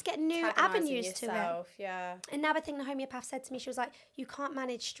it started to get new avenues to it. Yeah. Another thing the homeopath said to me, she was like, you can't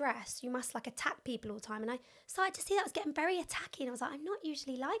manage stress. You must, like, attack people all the time. And I started to see that I was getting very attacky. And I was like, I'm not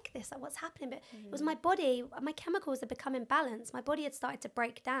usually like this. Like, what's happening? But it was my body. My chemicals had become imbalanced. My body had started to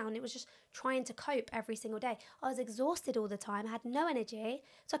break down. It was just trying to cope every single day. I was exhausted all the time. I had no energy.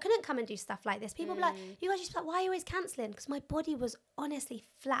 So I couldn't come and do stuff like this. People were like, you guys just like, why are you always cancelling? Because my body was honestly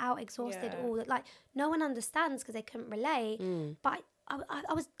flat out exhausted. All that, like, no one understands because they couldn't relate. But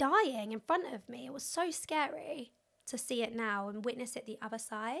I was dying in front of me. It was so scary to see it now and witness it the other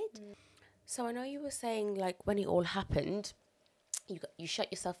side. So I know you were saying, like, when it all happened, you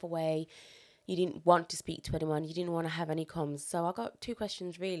shut yourself away. You didn't want to speak to anyone. You didn't want to have any comms. So I got two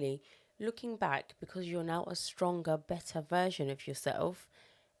questions, really. Looking back, because you're now a stronger, better version of yourself,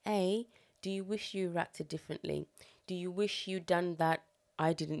 A, do you wish you reacted differently? Do you wish you'd done that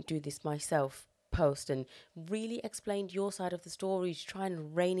I didn't do this myself post and really explained your side of the story to try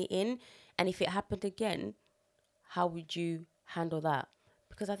and rein it in? And if it happened again, how would you handle that?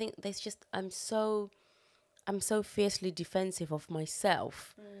 Because I think there's just, I'm so fiercely defensive of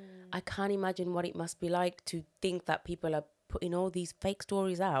myself. I can't imagine what it must be like to think that people are putting all these fake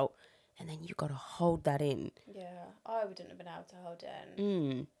stories out and then you got to hold that in. Yeah, I wouldn't have been able to hold it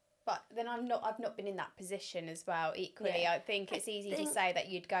in. But then I've not been in that position as well. Equally, I think it's easy to say that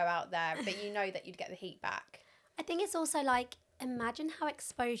you'd go out there, but you know that you'd get the heat back. I think it's also like, imagine how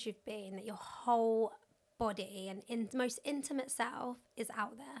exposed you've been, that your whole body and most intimate self is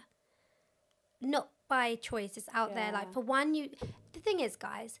out there. Not by choice, it's out there. Like, for one, the thing is,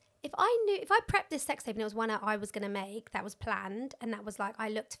 guys, if I prepped this sex tape and it was one that I was going to make, that was planned, and that was like, I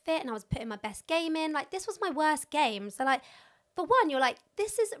looked fit and I was putting my best game in, like, this was my worst game. So, like, for one, you're like,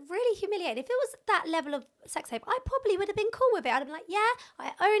 this is really humiliating. If it was that level of sex tape, I probably would have been cool with it. I'd have been like, yeah, I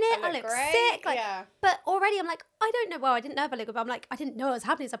own it. I look sick. Like, but already I'm like, I don't know. Well, I didn't know if I looked good, but I'm like, I didn't know what was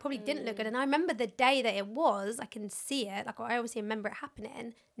happening, so I probably didn't look good. And I remember the day that it was, I can see it. Like, I obviously remember it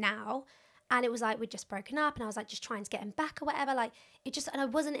happening now. And it was like, we'd just broken up and I was like, just trying to get him back or whatever. Like, it just, and I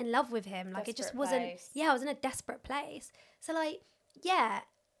wasn't in love with him. Like, it just wasn't, I was in a desperate place. So, like,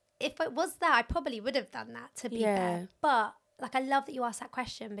 if it was that, I probably would have done that, to be fair. But, like, I love that you asked that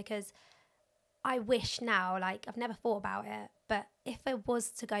question, because I wish now, like, I've never thought about it, but if it was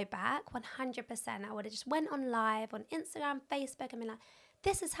to go back, 100%, I would have just went on live on Instagram, Facebook, and been like,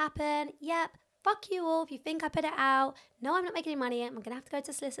 this has happened. Yep, fuck you all if you think I put it out. No, I'm not making any money. I'm going to have to go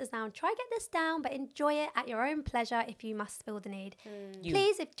to solicitors now and try and get this down, but enjoy it at your own pleasure if you must feel the need.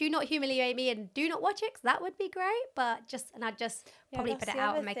 Please, do not humiliate me and do not watch it, because that would be great, but I'd just probably put it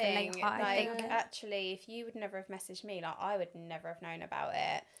out and make a late heart. Like, actually, if you would never have messaged me, like, I would never have known about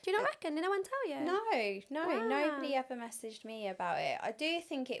it. Do you not reckon? Did no one tell you? No, Wow. nobody ever messaged me about it. I do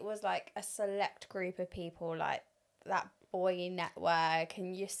think it was like a select group of people, like that boy network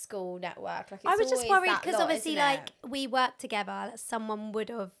and your school network. Like, it's I was just always worried that because lot, obviously, isn't like, it? we worked together, that someone would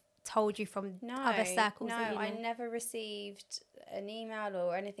have told you from other circles. No, that you I knew. never received an email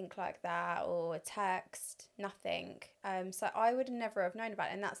or anything like that, or a text, nothing. So I would never have known about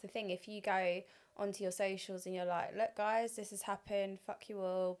it. And that's the thing, if you go onto your socials and you're like, look guys, this has happened, fuck you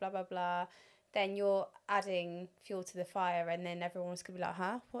all, blah blah blah, then you're adding fuel to the fire, and then everyone's gonna be like,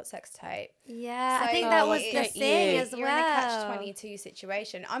 huh, what sex tape? Yeah, So I think that was the it's- thing as you're well. in a catch-22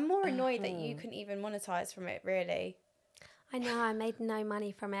 situation. I'm more annoyed that you couldn't even monetize from it, really. I know, I made no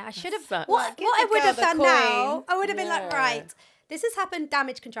money from it. I should have. sucks. What Give I the would girl have the done now, coin. I would have been like, Yeah. right, this has happened,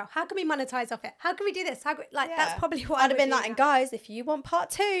 damage control. How can we monetize off it? How can we do this? How can we, like, that's Yeah. probably what I'd I have would been do like, and now. guys, if you want part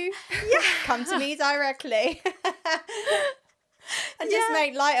 2, come to me directly. And just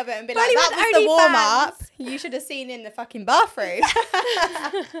make light of it and be like, Only that with was the warm OnlyFans. up. You should have seen in the fucking bathroom.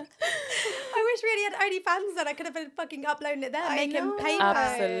 I wish really had OnlyFans then. I could have been fucking uploading it there, making paper.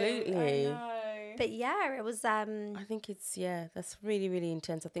 Absolutely. I know. But yeah, it was. I think it's, that's really, really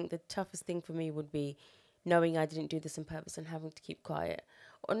intense. I think the toughest thing for me would be knowing I didn't do this on purpose and having to keep quiet.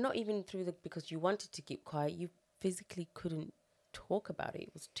 Or not even because you wanted to keep quiet, you physically couldn't talk about it. It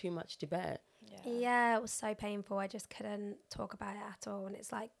was too much to bear. Yeah, it was so painful. I just couldn't talk about it at all. And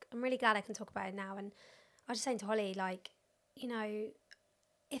it's like, I'm really glad I can talk about it now. And I was just saying to Holly, like, you know,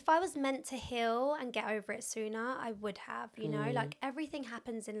 if I was meant to heal and get over it sooner, I would have, you know, like everything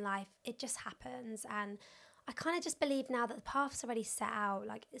happens in life. It just happens. And I kind of just believe now that the path's already set out.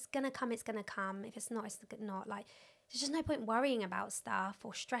 Like, it's going to come, it's going to come. If it's not, it's not. Like, there's just no point worrying about stuff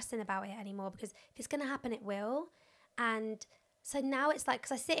or stressing about it anymore, because if it's going to happen, it will. And so now it's like,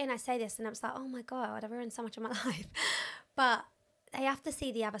 because I sit here and I say this and I'm just like, oh my God, I've ruined so much of my life. But they have to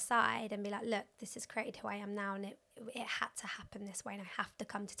see the other side and be like, look, this has created who I am now, and it had to happen this way, and I have to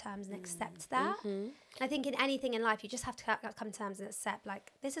come to terms and accept that. I think in anything in life, you just have to come to terms and accept,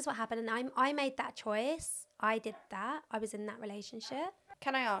 like, this is what happened, and I made that choice. I did that. I was in that relationship.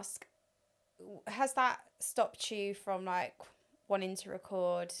 Can I ask, has that stopped you from, like, wanting to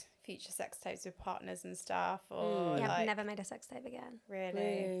record future sex tapes with partners and stuff? Or Yeah, I've like, never made a sex tape again.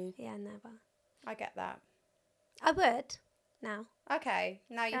 really? Yeah, never. I get that. I would now. Okay,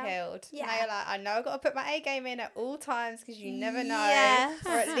 now you're healed. Yeah. Now you're like, I know I've got to put my A game in at all times, because you never know. Yes.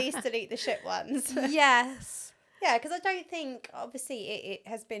 Or at least delete the shit ones. Yes. Yeah, because I don't think, obviously, it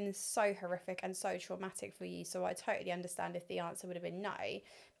has been so horrific and so traumatic for you, so I totally understand if the answer would have been no.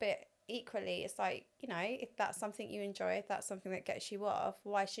 But equally, it's like, you know, if that's something you enjoy, if that's something that gets you off,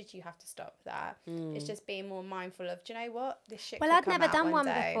 why should you have to stop that? It's just being more mindful of, do you know what? This shit Well, could I'd come never out done one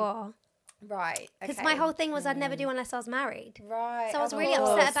day. before. Right, Because okay. my whole thing was I'd never do unless I was married. Right. So I was of really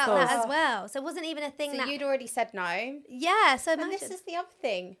course, upset about of that course. as well. So it wasn't even a thing So that... you'd already said no. Yeah, so And imagine... this is the other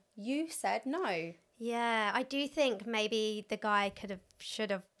thing. You said no. Yeah, I do think maybe the guy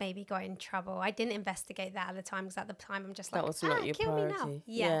should have maybe got in trouble. I didn't investigate that at the time, because at the time I'm just like, That was not your kill me now. priority.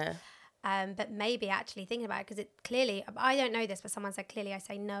 Yeah. But maybe actually thinking about it, because it clearly, I don't know this, but someone said clearly I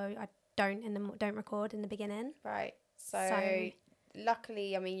say no, I don't record in the beginning. Right. So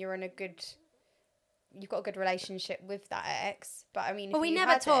luckily, I mean, you've got a good relationship with that ex, but I mean, Well, if we you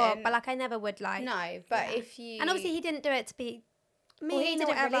never talk, hadn't- but like I never would like. no, but yeah. if you, And obviously he didn't do it to be me. well, he didn't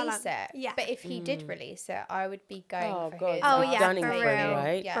whatever, release like- it. Yeah. But if he did release it, I would be going Oh, for God, his. Oh You've yeah, done for it real, for him,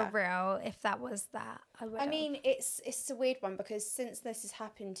 right? Yeah. for real. If that was that, I would. I mean, it's a weird one, because since this has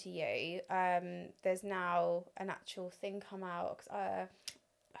happened to you, there's now an actual thing come out.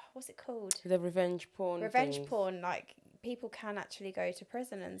 What's it called? The revenge porn. Revenge things. porn. Like, people can actually go to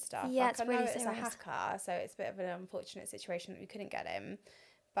prison and stuff. Yeah, like, it's I know really it's a serious. hacker, so it's a bit of an unfortunate situation that we couldn't get him.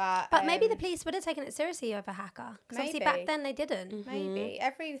 But maybe the police would have taken it seriously over hacker. Because obviously back Maybe. then they didn't. maybe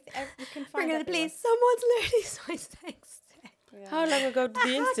every we can find Bring in the everyone. police. Someone's literally so sex. Yeah. How long ago did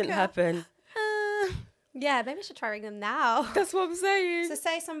the incident happen? Yeah, maybe I should try ring them now. That's what I'm saying. So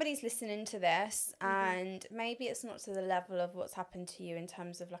say somebody's listening to this, Mm-hmm. and maybe it's not to the level of what's happened to you in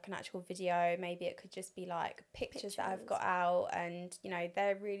terms of like an actual video. Maybe it could just be like pictures that I've got out, and you know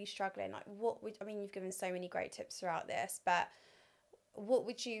they're really struggling. Like, you've given so many great tips throughout this, but what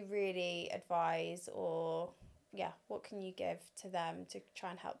would you really advise, or what can you give to them to try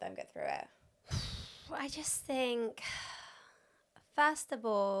and help them get through it? I just think, first of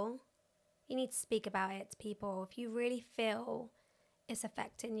all, you need to speak about it to people. If you really feel it's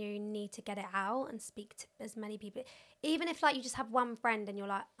affecting you, you need to get it out and speak to as many people. Even if like you just have one friend and you're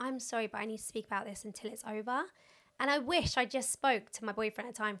like, I'm sorry, but I need to speak about this until it's over. And I wish I just spoke to my boyfriend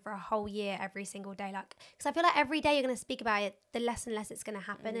at the time for a whole year every single day. Like, because I feel like every day you're going to speak about it, the less and less it's going to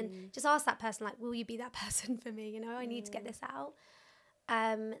happen. And just ask that person, like, will you be that person for me? You know, I need to get this out.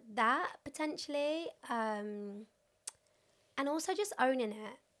 That potentially. And also just owning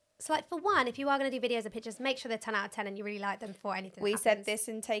it. So, like, for one, if you are going to do videos of pictures, make sure they're 10 out of 10 and you really like them before anything We happens. said this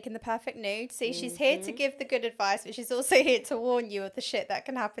in Taking the Perfect Nude. See, she's here to give the good advice, but she's also here to warn you of the shit that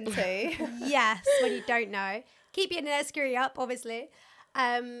can happen too. Yes, when you don't know. Keep your internet security up, obviously.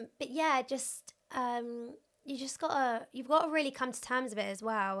 But yeah, just you've got to really come to terms with it as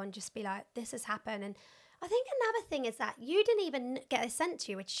well and just be like, this has happened. And I think another thing is that you didn't even get it sent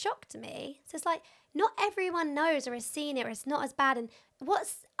to you, which shocked me. So it's like, not everyone knows or has seen it or it's not as bad. And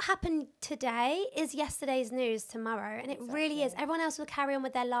what's happened today is yesterday's news tomorrow. And it really is. Everyone else will carry on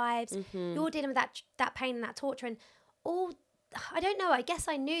with their lives. You're dealing with that pain and that torture and all. I don't know. I guess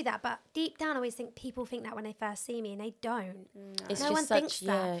I knew that, but deep down, I always think people think that when they first see me, and they don't. No one thinks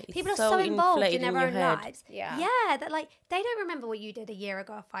that. People are so involved in their own lives. Yeah, that like they don't remember what you did a year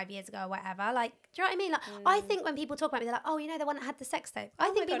ago, or 5 years ago, or whatever. Like, do you know what I mean? Like, I think when people talk about me, they're like, "Oh, you know, the one that had the sex tape." I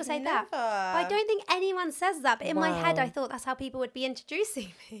think people say that, but I don't think anyone says that. But in my head, I thought that's how people would be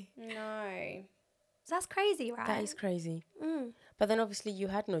introducing me. No. So that's crazy, right? That is crazy. But then obviously you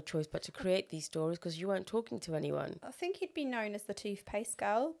had no choice but to create these stories because you weren't talking to anyone. I think you'd be known as the toothpaste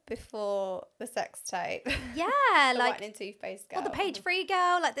girl before the sex tape. Yeah, the like whitening toothpaste girl. or the page free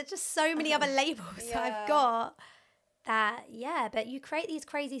girl. Like, there's just so many other labels that I've got. That but you create these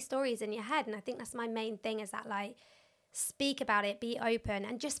crazy stories in your head, and I think that's my main thing is that like speak about it, be open,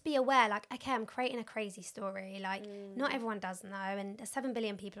 and just be aware. Like, okay, I'm creating a crazy story. Like, not everyone does know, and there's 7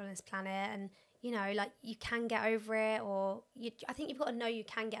 billion people on this planet, and you know, like, you can get over it, or I think you've got to know you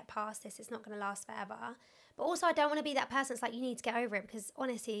can get past this. It's not going to last forever. But also, I don't want to be that person that's like, you need to get over it, because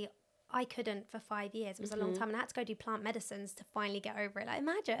honestly, I couldn't for 5 years. It was a long time, and I had to go do plant medicines to finally get over it. Like,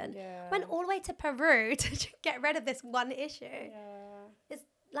 imagine. Went all the way to Peru to get rid of this one issue. It's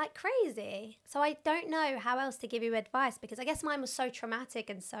like crazy. So I don't know how else to give you advice, because I guess mine was so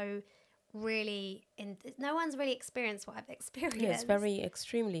traumatic and so really no one's really experienced what I've experienced. Yeah, it's very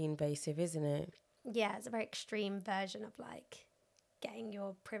extremely invasive, isn't it? Yeah, it's a very extreme version of like getting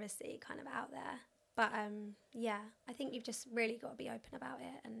your privacy kind of out there. But yeah, I think you've just really got to be open about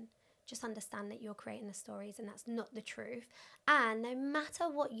it and just understand that you're creating the stories and that's not the truth. And no matter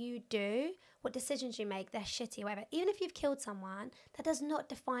what you do, what decisions you make, they're shitty or whatever. Even if you've killed someone, that does not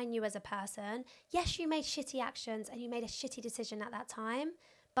define you as a person. Yes, you made shitty actions and you made a shitty decision at that time,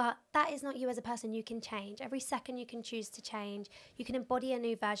 but that is not you as a person. You can change. Every second you can choose to change. You can embody a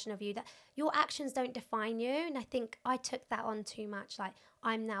new version of you. That your actions don't define you. And I think I took that on too much. Like,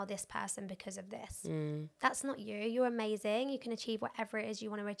 I'm now this person because of this. That's not you. You're amazing. You can achieve whatever it is you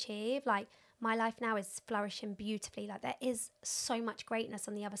want to achieve. Like, my life now is flourishing beautifully. Like, there is so much greatness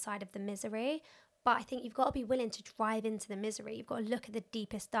on the other side of the misery. But I think you've got to be willing to drive into the misery. You've got to look at the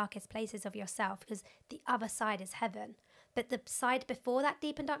deepest, darkest places of yourself, because the other side is heaven. But the side before that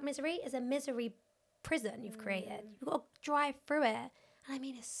deep and dark misery is a misery prison you've created. You've got to drive through it. And I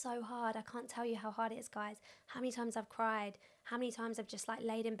mean, it's so hard. I can't tell you how hard it is, guys. How many times I've cried. How many times I've just like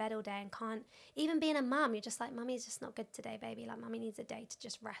laid in bed all day and can't. Even being a mum, you're just like, Mummy's just not good today, baby. Like, Mummy needs a day to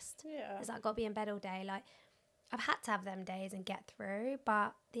just rest. Yeah. It's like, I've got to be in bed all day. Like, I've had to have them days and get through.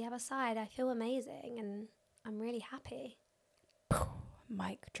 But the other side, I feel amazing and I'm really happy.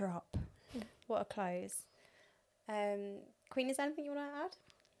 Mic drop. What a close. Queen, is there anything you want to add?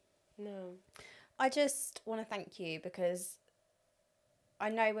 No. I just want to thank you, because I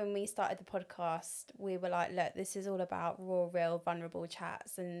know when we started the podcast, we were like, look, this is all about raw, real, vulnerable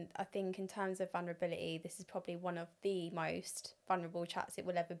chats. And I think in terms of vulnerability, this is probably one of the most vulnerable chats it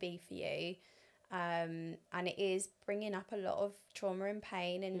will ever be for you. And it is bringing up a lot of trauma and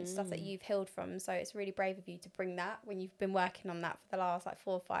pain and stuff that you've healed from. So it's really brave of you to bring that when you've been working on that for the last like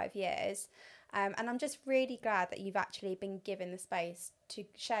 4 or 5 years. And I'm just really glad that you've actually been given the space to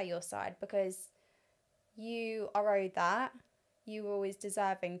share your side, because you are owed that. You were always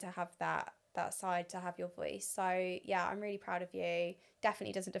deserving to have that side, to have your voice. So yeah, I'm really proud of you.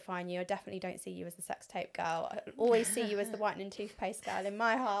 definitely doesn't define you. I definitely don't see you as the sex tape girl. I always see you as the whitening toothpaste girl in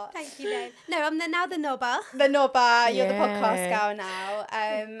my heart. Thank you, babe. No, I'm now the knobber. The knobber, you're the podcast Yeah. girl now.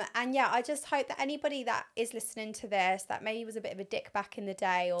 And yeah, I just hope that anybody that is listening to this, that maybe was a bit of a dick back in the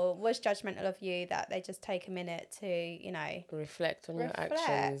day or was judgmental of you, that they just take a minute to, you know, Reflect on your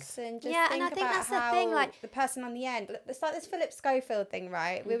actions. and just Yeah, think and I think about that's the how thing, like- the person on the end, it's like this Philip Schofield thing,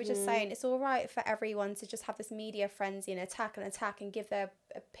 right? We were just saying it's all right for everyone to just have this media frenzy and attack and give their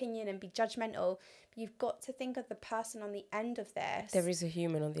opinion and be judgmental. But you've got to think of the person on the end of this. There is a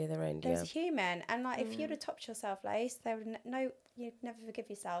human on the other end. There's Yeah. a human, and like if you'd have topped yourself, Lace, they would you'd never forgive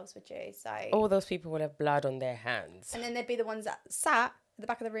yourselves, would you? So All those people will have blood on their hands. and then there'd be the ones that sat at the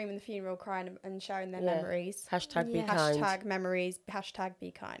back of the room in the funeral crying and sharing their memories. Hashtag be Yeah. kind. Hashtag memories. Hashtag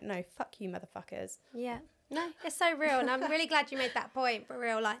be kind. No, fuck you, motherfuckers. Yeah. No, it's so real. And I'm really glad you made that point, for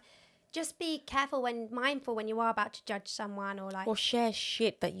real. Like, just be careful mindful when you are about to judge someone or like. Or share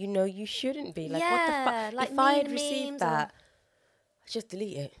shit that you know you shouldn't be. Like, Yeah, what the fuck? like If I had mean received memes that, I'd just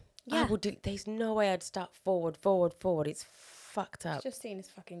delete it. Yeah. I would. There's no way I'd start forward. It's fucked up. It's just seen as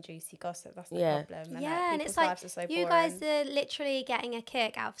fucking juicy gossip. That's the Yeah. problem. And Yeah, and people's it's like lives are so you boring. guys are literally getting a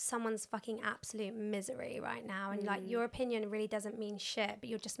kick out of someone's fucking absolute misery right now, and like your opinion really doesn't mean shit, but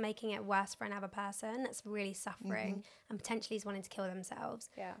you're just making it worse for another person that's really suffering and potentially is wanting to kill themselves.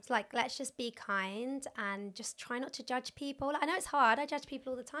 Yeah. It's like, let's just be kind and just try not to judge people. Like, I know it's hard. I judge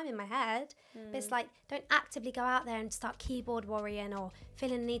people all the time in my head, but it's like, don't actively go out there and start keyboard worrying or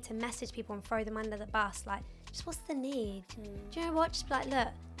feeling the need to message people and throw them under the bus. Like, just what's the need? Do you know what? Just be like, look,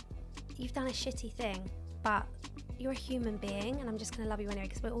 you've done a shitty thing, but you're a human being and I'm just going to love you anyway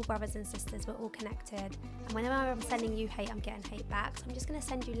because we're all brothers and sisters, we're all connected. And whenever I'm sending you hate, I'm getting hate back. So I'm just going to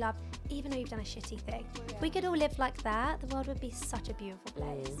send you love even though you've done a shitty thing. If we could all live like that, the world would be such a beautiful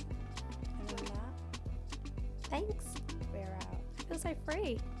place. And on that, Thanks. we're out. I feel so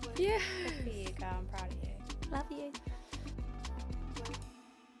free. Yeah. Good for you, girl.